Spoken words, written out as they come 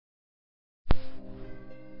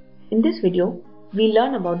In this video, we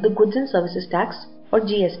learn about the Goods and Services Tax or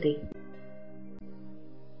GST.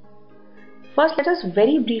 First, let us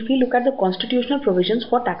very briefly look at the constitutional provisions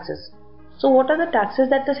for taxes. So what are the taxes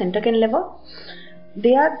that the centre can levy?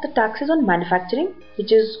 They are the taxes on manufacturing,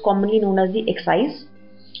 which is commonly known as the excise.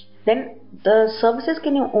 Then the services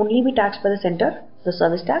can only be taxed by the centre, the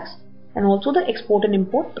service tax, and also the export and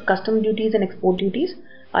import, the custom duties and export duties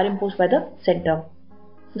are imposed by the centre.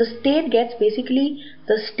 The state gets basically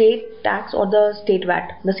the state tax or the state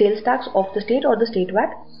VAT, the sales tax of the state or the state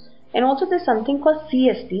VAT. And also there's something called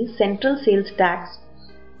CST, Central Sales Tax.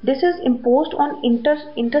 This is imposed on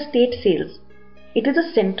interstate sales. It is a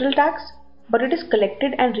central tax, but it is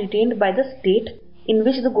collected and retained by the state in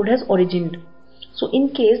which the good has originated. So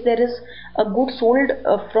in case there is a good sold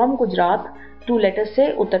from Gujarat to, let us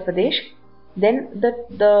say, Uttar Pradesh, then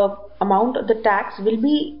the amount of the tax will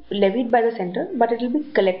be levied by the centre, but it will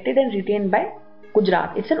be collected and retained by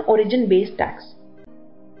Gujarat. It's an origin based tax.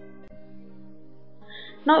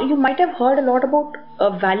 Now you might have heard a lot about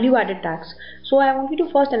value added tax. So I want you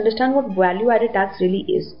to first understand what value added tax really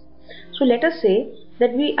is. So let us say that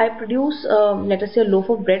I produce let us say a loaf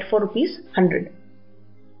of bread for rupees 100,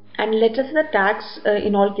 and let us say the tax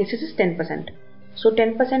in all cases is 10%. So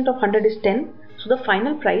 10% of 100 is 10. So the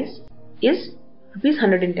final price is rupees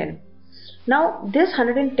 110. Now this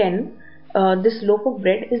 110, this loaf of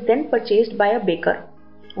bread is then purchased by a baker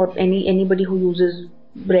or anybody who uses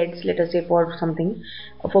breads, let us say for something,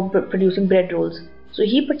 for producing bread rolls. So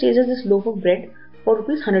he purchases this loaf of bread for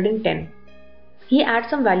rupees 110. He adds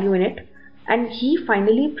some value in it and he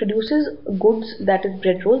finally produces goods, that is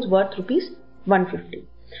bread rolls, worth rupees 150.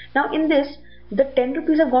 Now in this, the 10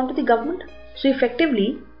 rupees have gone to the government. So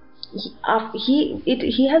effectively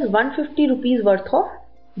he has 150 rupees worth of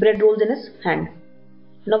bread rolls in his hand.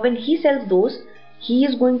 Now when he sells those, he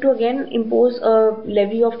is going to again impose a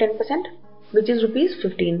levy of 10%, which is rupees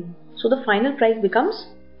 15. So the final price becomes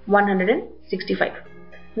 165.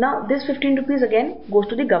 Now this 15 rupees again goes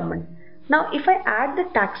to the government. Now if I add the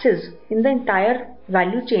taxes in the entire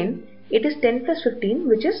value chain, it is 10 plus 15,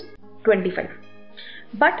 which is 25.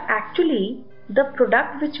 But actually the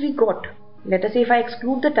product which we got, let us say if I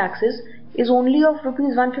exclude the taxes, is only of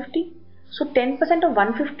rupees 150. So 10% of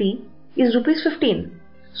 150 is rupees 15.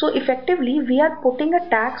 So effectively we are putting a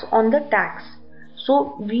tax on the tax.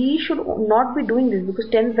 So we should not be doing this, because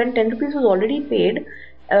when 10 rupees was already paid,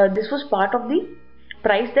 this was part of the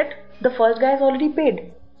price that the first guy has already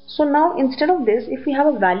paid. So now instead of this, if we have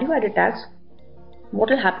a value added tax, what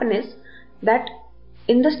will happen is that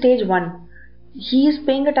in the stage 1, he is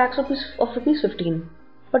paying a tax of rupees 15.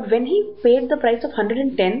 But when he paid the price of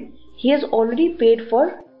 110, he has already paid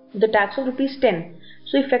for the tax of rupees 10.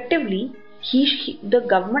 So effectively, the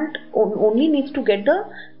government only needs to get the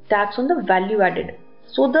tax on the value added.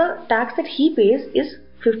 So the tax that he pays is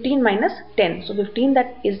 15 minus 10. So 15,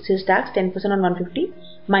 that is his tax, 10% on 150,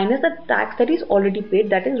 minus the tax that is already paid,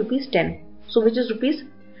 that is rupees 10. So which is rupees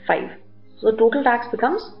 5. So the total tax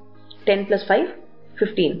becomes 10 plus 5,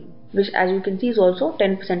 15, which as you can see is also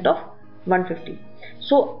 10% of 150.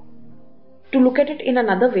 So to look at it in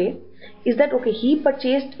another way is that, okay, he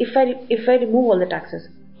purchased, if I remove all the taxes,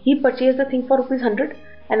 he purchased the thing for rupees 100,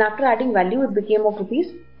 and after adding value it became of rupees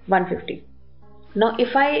 150. Now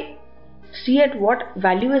if I see at what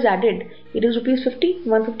value is added, it is rupees 50,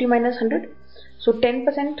 150 minus 100, so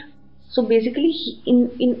 10%. So basically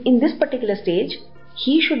in this particular stage,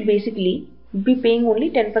 he should basically be paying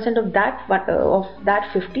only 10% of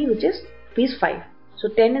that 50, which is rupees 5. So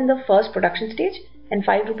 10 in the first production stage and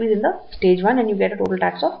 5 rupees in the stage 1, and you get a total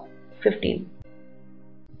tax of 15.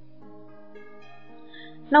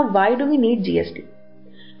 Now why do we need GST?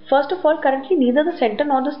 First of all, currently neither the centre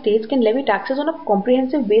nor the states can levy taxes on a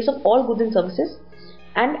comprehensive base of all goods and services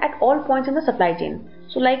and at all points in the supply chain.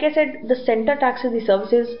 So like I said, the centre taxes the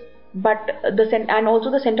services, and also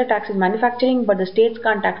the centre taxes manufacturing, but the states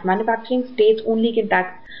can't tax manufacturing. States only can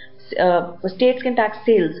tax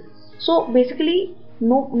sales. So basically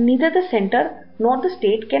neither the centre nor the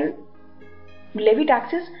state can levy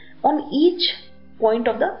taxes on each point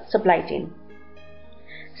of the supply chain.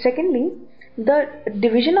 Secondly, the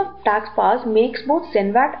division of tax powers makes both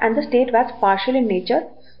CENVAT and the state VATs partial in nature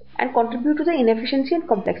and contribute to the inefficiency and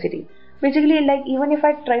complexity. Basically, like even if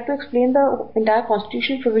I try to explain the entire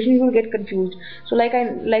constitutional provision, you will get confused. So like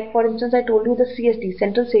for instance, I told you the CST,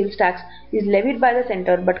 Central Sales Tax, is levied by the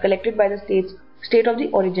centre but collected by the state of the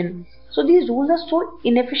origin. So these rules are so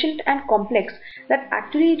inefficient and complex that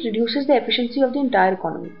actually it reduces the efficiency of the entire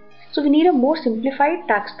economy. So we need a more simplified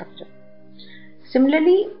tax structure.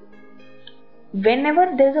 Similarly,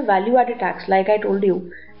 whenever there is a value added tax, like I told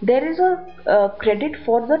you, there is a credit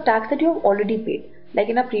for the tax that you have already paid. Like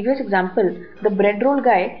in a previous example, the bread roll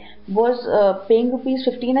guy was paying rupees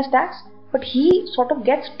 15 as tax, but he sort of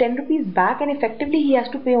gets 10 rupees back, and effectively he has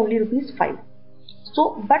to pay only rupees 5.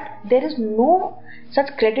 So, but there is no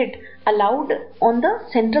such credit allowed on the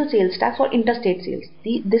central sales tax or interstate sales.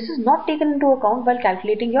 This is not taken into account while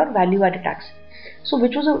calculating your value added tax. So,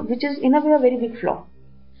 which is in a way a very big flaw.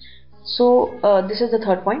 So, this is the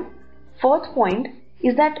third point. Fourth point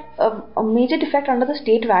is that a major defect under the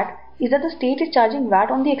state VAT is that the state is charging VAT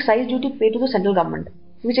on the excise duty paid to the central government,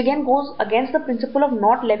 which again goes against the principle of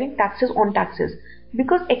not levying taxes on taxes,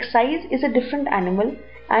 because excise is a different animal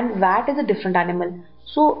and VAT is a different animal.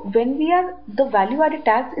 So when the value added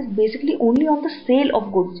tax is basically only on the sale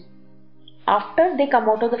of goods after they come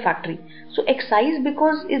out of the factory. So excise,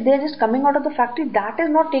 because if they're just coming out of the factory, that is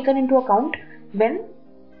not taken into account when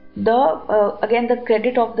again the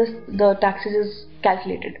credit of the taxes is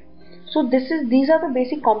calculated. So these are the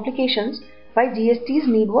basic complications why GST's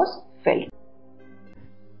need was felt.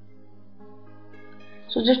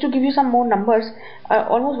 So just to give you some more numbers,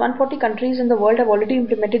 almost 140 countries in the world have already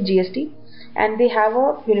implemented GST, and they have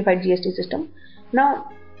a unified GST system.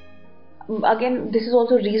 Now, again, this is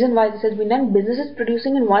also a reason why this has been done. Businesses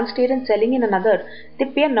producing in one state and selling in another, they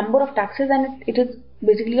pay a number of taxes, and it is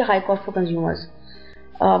basically a high cost for consumers.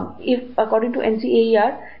 If according to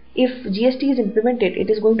NCAER, if GST is implemented, it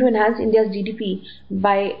is going to enhance India's GDP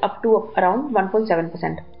by up to around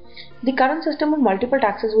 1.7%. The current system of multiple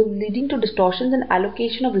taxes was leading to distortions in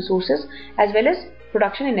allocation of resources as well as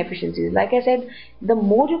production inefficiencies. Like I said, the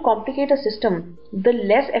more you complicate a system, the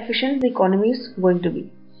less efficient the economy is going to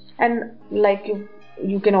be. And like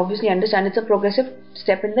you can obviously understand, it's a progressive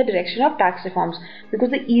step in the direction of tax reforms, because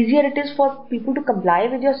the easier it is for people to comply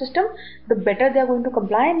with your system, the better they are going to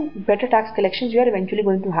comply and better tax collections you are eventually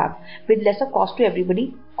going to have, with lesser cost to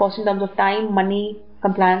everybody, cost in terms of time, money,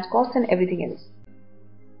 compliance costs and everything else.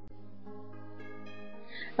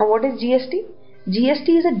 Now what is GST?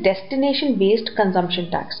 GST is a destination based consumption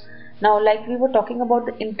tax. Now, like we were talking about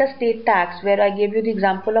the interstate tax, where I gave you the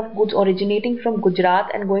example of goods originating from Gujarat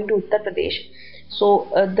and going to Uttar Pradesh. So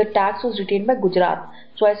the tax was retained by Gujarat.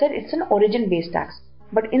 So I said it's an origin based tax.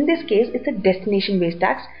 But in this case, it's a destination based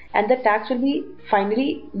tax, and the tax will be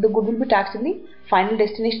the good will be taxed in the final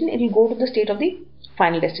destination. It will go to the state of the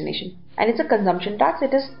final destination. And it's a consumption tax.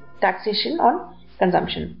 It is taxation on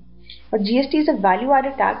consumption. But GST is a value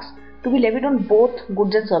added tax to be levied on both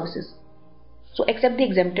goods and services. So except the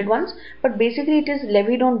exempted ones, but basically it is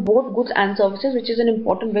levied on both goods and services, which is an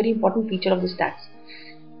very important feature of this tax.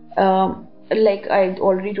 Like I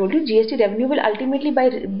already told you, GST revenue will ultimately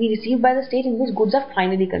be received by the state in which goods are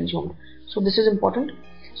finally consumed. So this is important.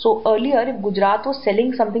 So earlier, if Gujarat was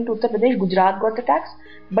selling something to Uttar Pradesh, Gujarat got the tax,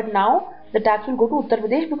 but now the tax will go to Uttar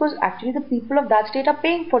Pradesh because actually the people of that state are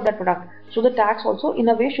paying for that product. So the tax also in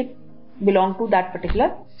a way should belong to that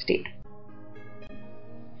particular state.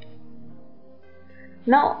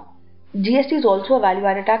 Now, GST is also a value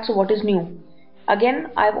added tax, so what is new?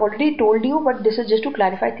 Again, I have already told you, but this is just to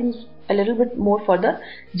clarify things a little bit more further.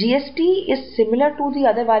 GST is similar to the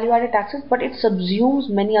other value added taxes, but it subsumes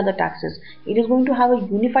many other taxes. It is going to have a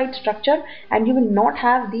unified structure, and you will not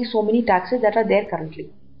have these so many taxes that are there currently.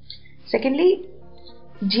 Secondly,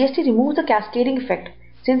 GST removes the cascading effect,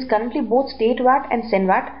 since currently both state VAT and Sen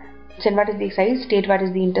VAT is the excise, state VAT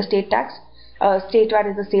is the interstate tax, state VAT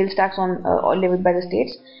is the sales tax levied by the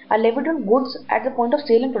states, are levied on goods at the point of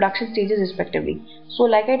sale and production stages respectively. So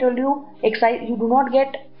like I told you, excise, you do not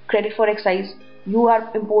get credit for excise, you are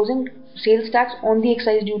imposing sales tax on the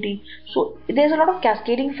excise duty. So there's a lot of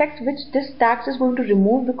cascading effects which this tax is going to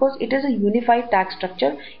remove, because it is a unified tax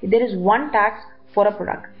structure. There is one tax for a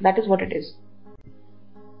product. That is what it is.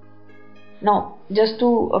 Now, just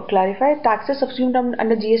to clarify, taxes subsumed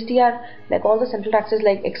under GST are like all the central taxes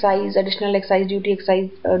like excise, additional excise duty,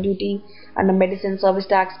 duty under medicine, service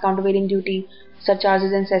tax, countervailing duty,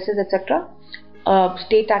 surcharges and cesses, etc.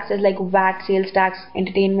 State taxes like VAT, sales tax,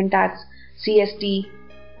 entertainment tax, CST,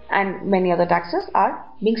 and many other taxes are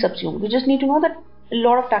being subsumed. You just need to know that a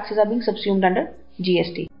lot of taxes are being subsumed under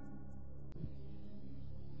GST.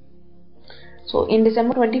 So in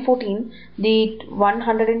December 2014, the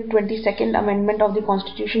 122nd Amendment of the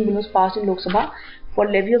Constitution Bill was passed in Lok Sabha for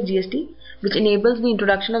levy of GST, which enables the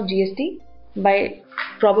introduction of GST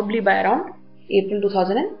probably by around April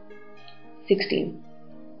 2016.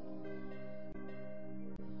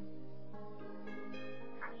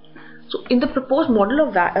 So in the proposed model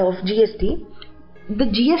of GST, the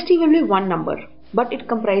GST will be one number, but it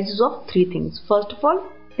comprises of three things. First of all,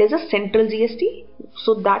 there's a central GST,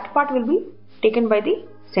 so that part will be taken by the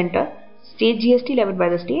center. state GST levied by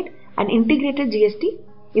the state, and integrated GST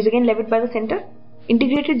is again levied by the center.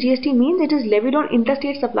 Integrated GST means it is levied on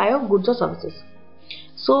interstate supply of goods or services.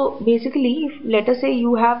 So basically, if let us say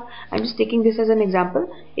you have, I'm just taking this as an example,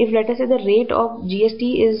 if let us say the rate of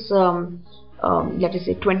GST is let us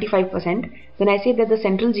say 25%, then I say that the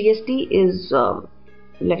central GST is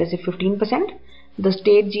let us say 15%, the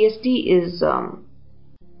state GST is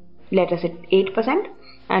let us say 8%,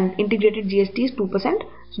 and integrated GST is 2%.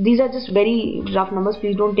 So these are just very rough numbers,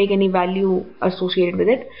 please don't take any value associated with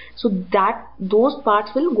it. So that those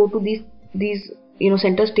parts will go to these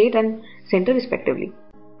center, state and center respectively.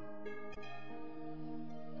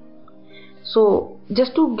 So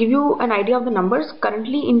just to give you an idea of the numbers,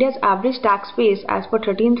 currently India's average tax base as per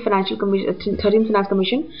 13th Finance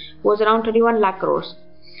Commission was around 31 lakh crores.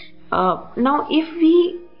 Now if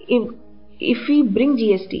we bring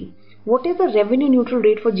GST, what is the revenue neutral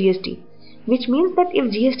rate for GST? Which means that if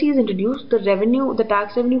GST is introduced, the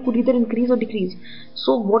tax revenue could either increase or decrease.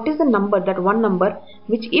 So what is the number, that one number,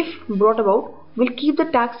 which if brought about will keep the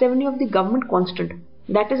tax revenue of the government constant?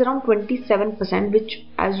 That is around 27%, which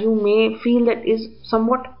as you may feel that is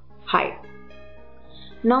somewhat high.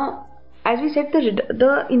 Now as we said,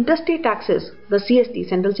 the interstate taxes, the CST,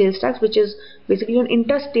 central sales tax, which is basically an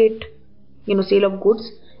interstate sale of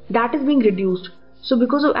goods, that is being reduced. So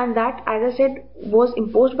because of, and that, as I said, was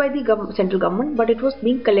imposed by the central government, but it was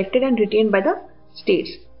being collected and retained by the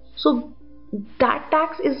states. So that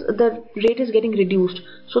the rate is getting reduced.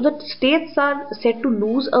 So the states are said to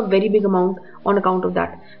lose a very big amount on account of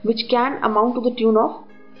that, which can amount to the tune of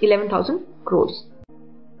 11,000 crores.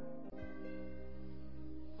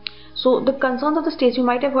 So the concerns of the states, you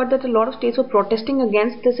might have heard that a lot of states were protesting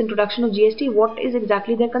against this introduction of GST. What is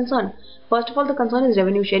exactly their concern? First of all, the concern is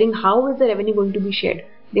revenue sharing. How is the revenue going to be shared?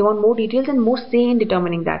 They want more details and more say in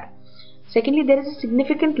determining that. Secondly, there is a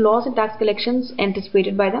significant loss in tax collections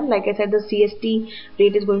anticipated by them. Like I said, the CST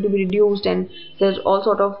rate is going to be reduced and there's all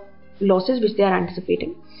sort of losses which they are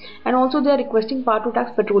anticipating. And also they are requesting power to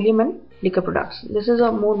tax petroleum and liquor products. This is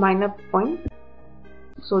a more minor point.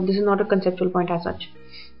 So this is not a conceptual point as such.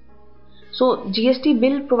 So GST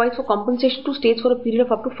bill provides for compensation to states for a period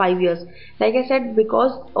of up to 5 years. Like I said,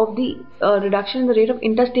 because of the reduction in the rate of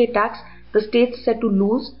interstate tax, the states are said to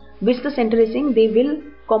lose, which the center is saying they will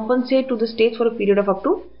compensate to the states for a period of up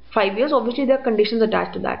to 5 years. Obviously there are conditions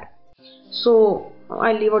attached to that. So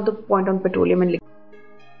I'll leave out the point on petroleum and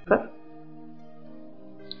liquor.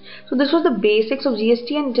 So this was the basics of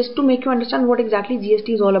GST, and just to make you understand what exactly GST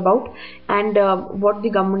is all about and what the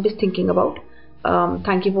government is thinking about.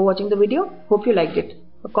 Thank you for watching the video. Hope you liked it.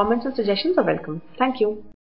 Comments and suggestions are welcome. Thank you.